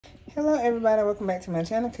Hello everybody, welcome back to my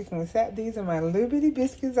channel, Cooking with Sap. These are my little bitty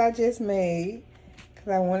biscuits I just made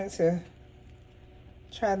because I wanted to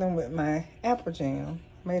try them with my apple jam.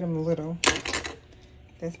 Made them little.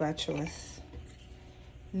 That's by choice.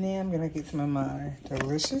 Now I'm going to get some of my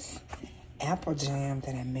delicious apple jam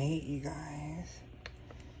that I made, you guys.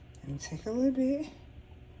 Let me take a little bit.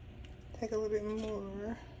 Take a little bit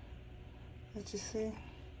more. Let you see.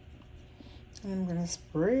 And I'm going to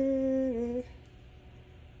spread it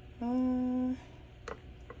on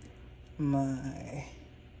my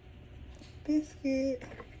biscuit.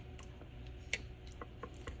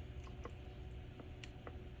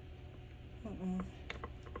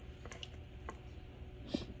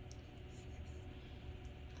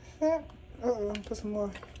 Sap. Put some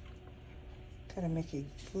more. Gotta make it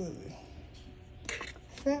good.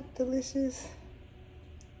 Sap delicious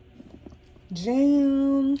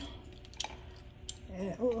jam.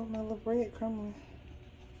 And my little bread crumbling.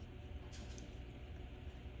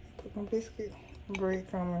 Put my biscuit, bread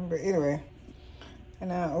crumbling. But anyway, and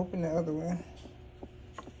now I open the other one.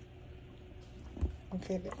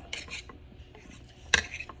 Okay.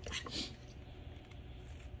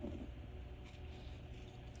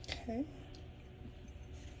 Okay.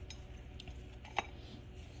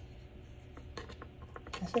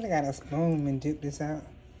 I should have got a spoon and dipped this out.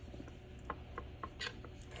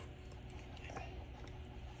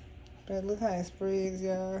 But look how it spreads,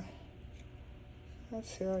 y'all. I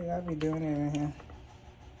tell y'all, I be doing it in here.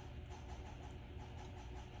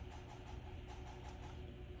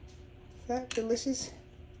 Is that delicious?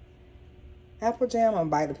 Apple jam, I'll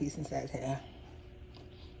bite a piece inside here.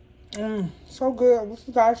 So good. What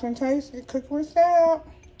you guys can taste it? Cook with Sap.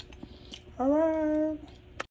 Alright.